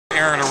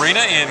Aaron Arena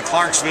in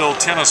Clarksville,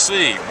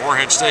 Tennessee.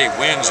 Morehead State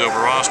wins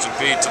over Austin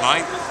Peay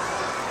tonight.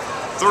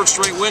 Third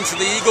straight win for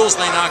the Eagles.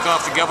 They knock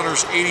off the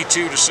Governors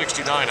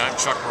 82-69. I'm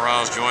Chuck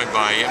Mraz, joined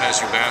by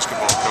MSU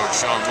basketball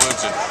coach Sean Woods.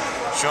 And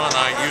Sean,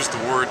 I used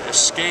the word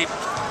escape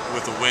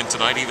with the win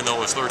tonight, even though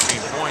it was 13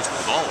 points.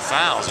 But with all the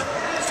fouls, it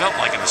felt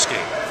like an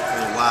escape.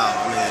 Wow,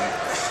 I mean,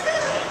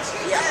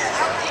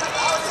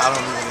 I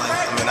don't even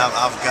like. I mean,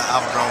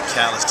 I've grown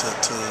callous to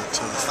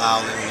the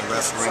fouling and the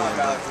refereeing,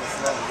 but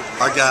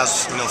our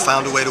guys,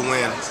 found a way to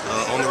win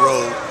on the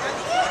road,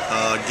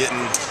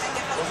 getting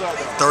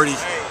 30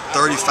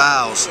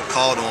 fouls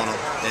called on them,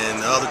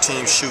 and the other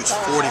team shoots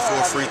 44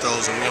 free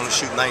throws, and we only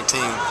shoot 19.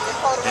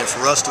 And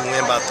for us to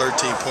win by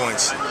 13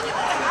 points,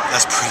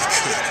 that's pretty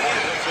good.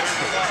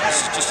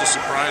 This is just a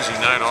surprising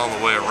night all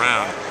the way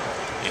around.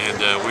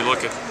 And we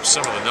look at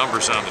some of the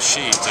numbers on the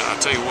sheet.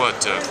 I'll tell you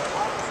what,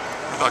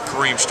 I thought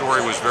Kareem's story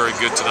was very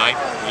good tonight.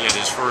 He had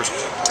his first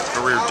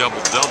career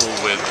double-double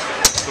with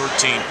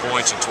 13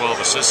 points and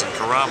 12 assists. And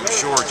Kareem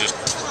Mashore just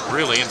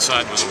really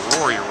inside was a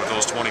warrior with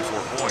those 24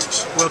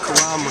 points. Well,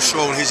 Kareem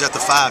Mashore, when he's at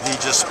the 5, he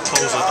just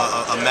posed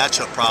a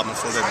matchup problem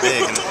for their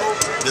big. And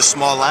this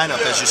small lineup,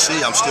 as you see,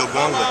 I'm still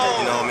going with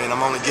it. I mean,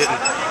 I'm only getting,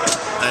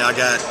 I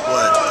got,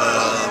 what,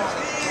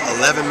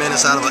 11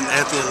 minutes out of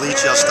Anthony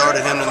Leach. I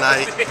started him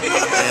tonight,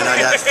 and I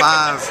got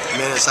 5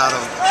 minutes out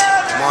of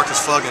Marcus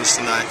Fudgens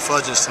tonight.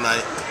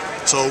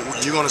 So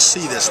you're going to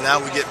see this.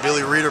 Now we get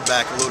Billy Reeder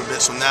back a little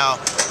bit, so now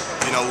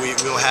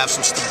we'll have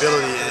some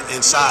stability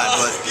inside.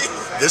 But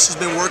this has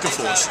been working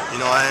for us,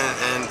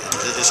 and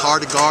it's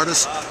hard to guard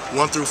us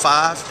 1 through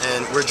 5,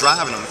 and we're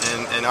driving them,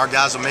 and our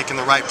guys are making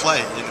the right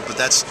play. But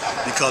that's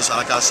because,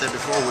 like I said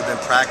before, we've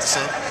been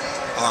practicing.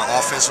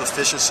 Our offensive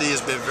efficiency has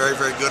been very,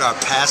 very good. Our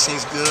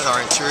passing's good. Our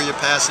interior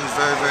passing is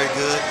very, very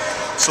good.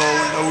 So,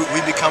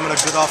 we're becoming a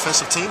good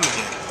offensive team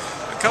again.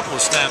 A couple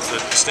of stats that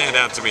stand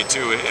out to me,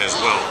 too, as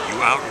well. You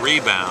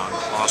out-rebound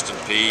Austin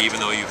Peay, even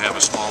though you have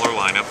a smaller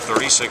lineup,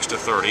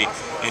 36-30,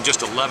 and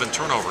just 11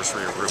 turnovers for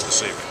your group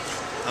this evening.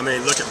 I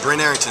mean, look at Brent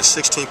Arrington,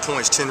 16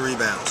 points, 10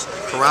 rebounds.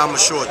 Kareem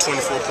Mashore,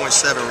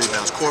 24.7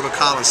 rebounds. Corbin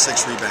Collins,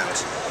 6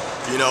 rebounds.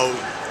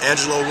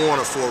 Angelo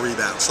Warner, 4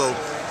 rebounds. So,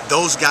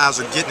 those guys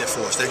are getting it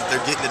for us. They're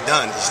getting it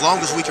done. As long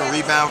as we can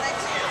rebound,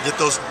 get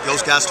those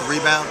guys to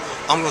rebound,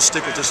 I'm going to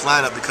stick with this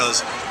lineup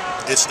because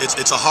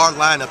it's a hard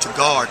lineup to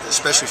guard,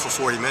 especially for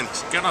 40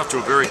 minutes. Got off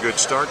to a very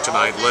good start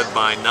tonight, led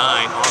by 9.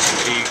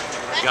 Austin Peay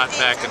got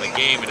back in the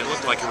game, and it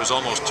looked like it was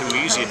almost too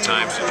easy at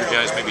times. Did your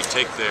guys maybe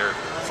take their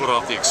foot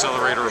off the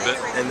accelerator a bit?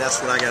 And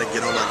that's what I got to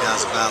get on my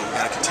guys about. We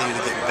got to continue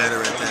to get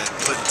better at that,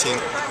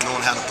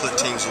 knowing how to put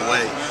teams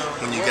away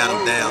when you got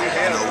them down.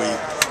 We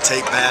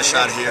take bad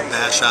shot here,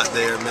 bad shot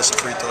there, miss a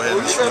free throw here,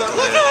 miss a free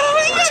throw there,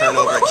 a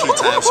turnover at key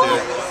times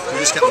here.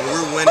 When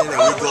we're winning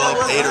and we go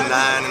up 8 or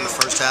 9 in the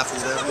first half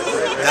or whatever,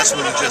 that's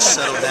when you just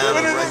settle down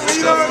and run your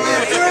stuff.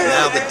 And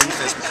now the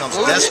defense becomes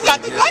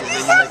desperate here, so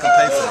then you make them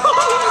pay for it.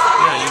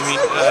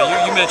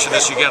 Yeah, you mentioned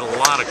this. You got a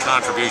lot of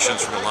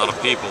contributions from a lot of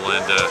people,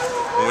 and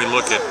when we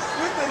look at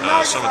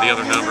some of the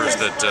other numbers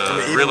that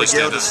really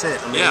stand out.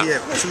 He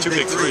had two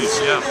big threes.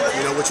 Yeah.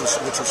 Which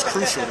was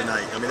crucial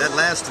tonight. I mean, that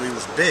last 3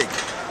 was big.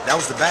 That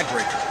was the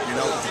backbreaker.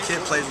 The kid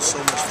plays with so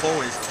much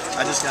poise.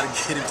 I just got to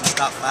get him to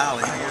stop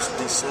fouling. He wants to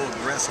be so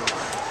aggressive.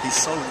 He's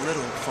so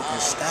little for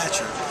his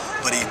stature,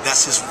 but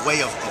that's his way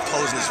of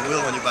opposing his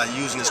will on you by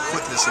using his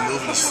quickness and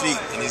moving his feet,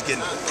 and he's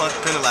getting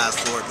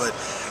penalized for it. But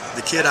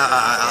the kid,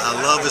 I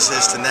love his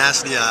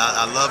tenacity.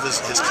 I love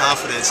his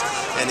confidence,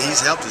 and he's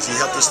helped us. He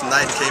helped us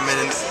tonight. He came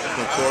in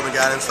when Corbin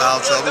got in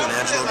foul trouble, and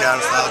Angelo got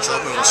in foul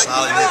trouble, and was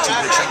solid and hit 2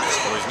 big shots.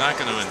 Well, he's not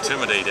going to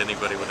intimidate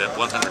anybody with that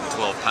 112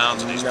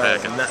 pounds that he's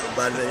packing. Not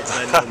by no means.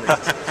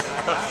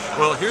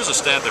 Well, here's a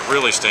stat that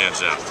really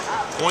stands out.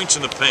 Points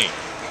in the paint.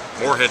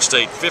 Morehead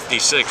State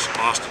 56,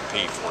 Austin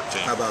Peay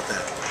 14. How about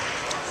that?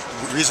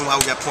 The reason why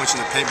we got points in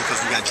the paint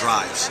because we got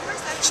drives.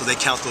 So they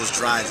count those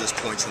drives as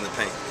points in the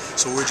paint.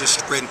 So we're just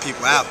spreading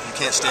people out. You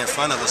can't stay in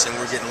front of us, and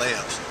we're getting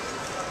layups.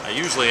 I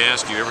usually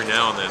ask you every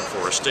now and then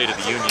for a State of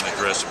the Union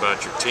address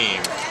about your team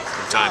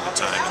from time to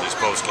time in these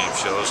post-game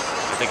shows.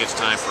 I think it's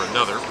time for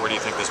another. Where do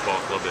you think this ball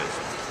club is?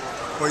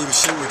 Well, you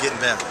see we're getting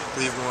better.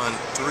 We've won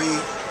 3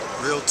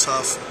 real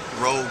tough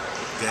road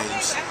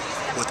games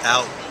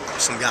without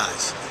some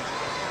guys.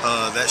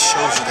 That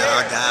shows you that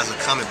our guys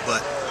are coming,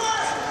 but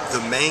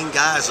the main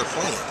guys are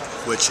playing,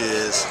 which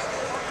is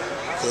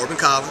Corbin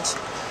Collins,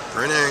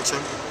 Brent Arrington,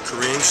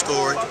 Kareem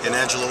Story, and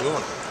Angelo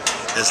Warner.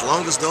 As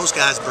long as those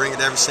guys bring it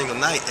every single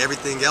night,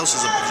 everything else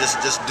is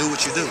just do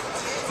what you do.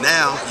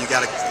 Now you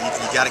got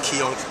to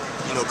key on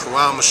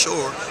Kareem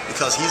Mashore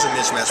because he's a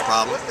mismatch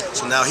problem.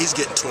 So now he's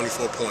getting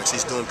 24 points.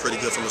 He's doing pretty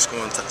good from a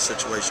scoring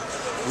situation.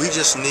 We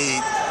just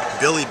need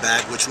Billy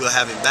back, which we'll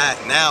have him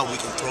back. Now we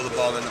can throw the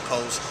ball in the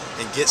post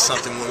and get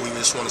something when we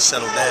just want to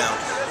settle down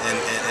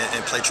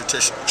and play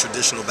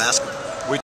traditional basketball.